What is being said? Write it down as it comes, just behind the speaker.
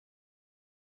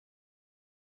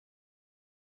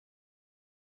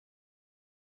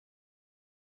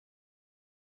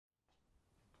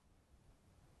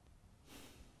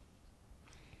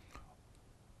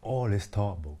all this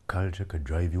talk about culture could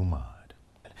drive you mad.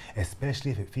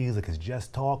 Especially if it feels like it's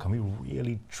just talk and we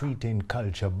really treating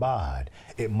culture bad.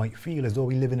 It might feel as though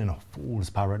we're living in a fool's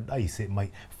paradise. It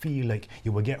might feel like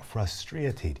you will get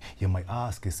frustrated. You might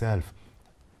ask yourself,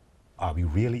 are we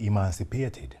really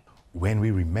emancipated? When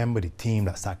we remember the team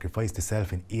that sacrificed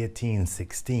itself in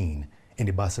 1816 in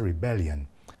the Bussa Rebellion,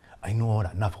 I know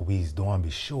that enough of we don't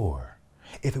be sure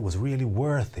if it was really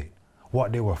worth it,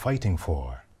 what they were fighting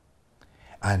for.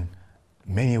 And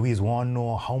many of us want to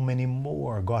know how many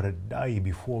more gotta die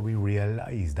before we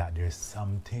realize that there's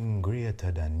something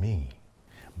greater than me.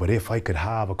 But if I could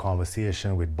have a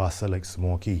conversation with Bussa like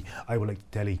Smokey, I would like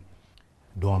to tell you,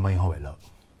 don't mind how it look.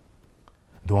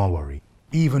 Don't worry.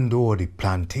 Even though the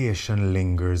plantation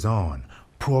lingers on,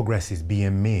 progress is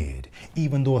being made.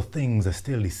 Even though things are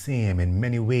still the same in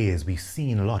many ways, we've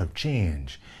seen a lot of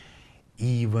change.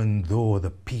 Even though the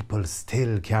people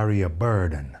still carry a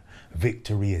burden,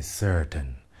 victory is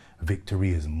certain.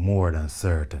 Victory is more than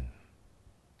certain.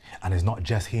 And it's not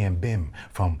just here in BIM,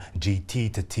 from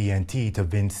GT to TNT to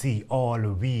Vinci, all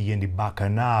we in the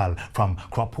Bacchanal, from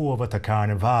Crop Over to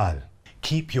Carnival.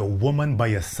 Keep your woman by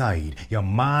your side, your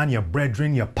man, your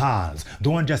brethren, your pals.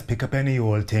 Don't just pick up any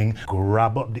old thing,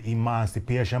 grab up the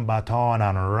emancipation baton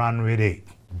and run with it.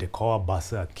 They call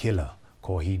Bussa a killer,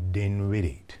 cause he done with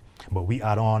it. But we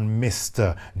add on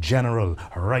Mr. General,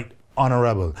 Right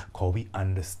Honorable, cause we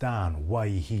understand why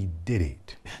he did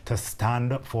it. To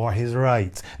stand up for his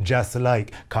rights, just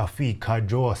like Kafi,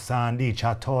 Kajo, Sandy,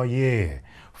 Chatoye.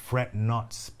 Fret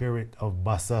not, spirit of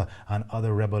Bussa and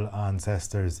other rebel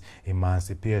ancestors.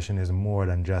 Emancipation is more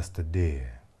than just a day.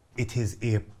 It is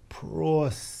a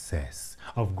process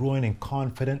of growing in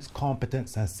confidence,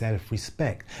 competence, and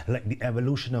self-respect. Like the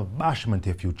evolution of bashment,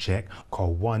 if you check. Cause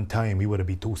one time we would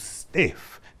be too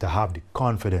stiff to have the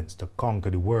confidence to conquer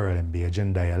the world in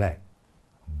Bajan dialect.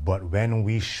 But when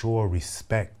we show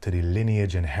respect to the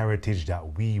lineage and heritage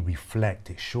that we reflect,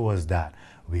 it shows that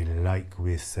we like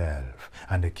ourselves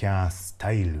and they can't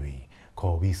style we,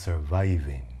 cause we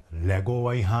surviving. Lego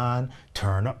I hand,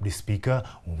 turn up the speaker,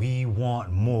 we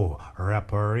want more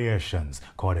reparations,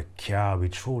 cause they carry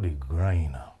through the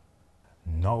grinder.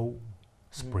 No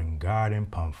spring garden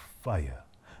pan fire.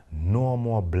 No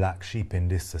more black sheep in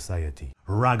this society.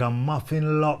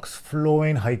 Ragamuffin locks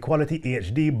flowing, high quality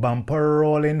HD bumper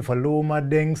rolling, Faluma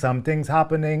ding, something's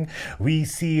happening. We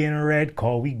see in red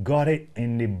cause we got it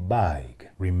in the bag.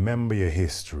 Remember your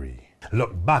history.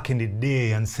 Look back in the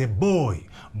day and say boy,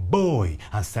 boy,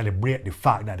 and celebrate the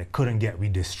fact that they couldn't get we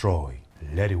destroyed.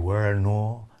 Let the world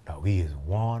know that we is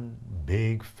one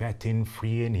big, fetting,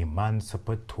 free and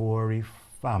emancipatory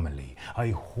family. I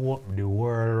hope the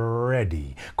world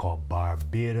ready, cause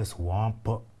Barbados want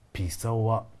put peace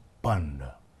out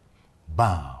thunder.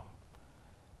 Bam,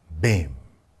 bim,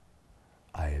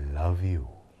 I love you.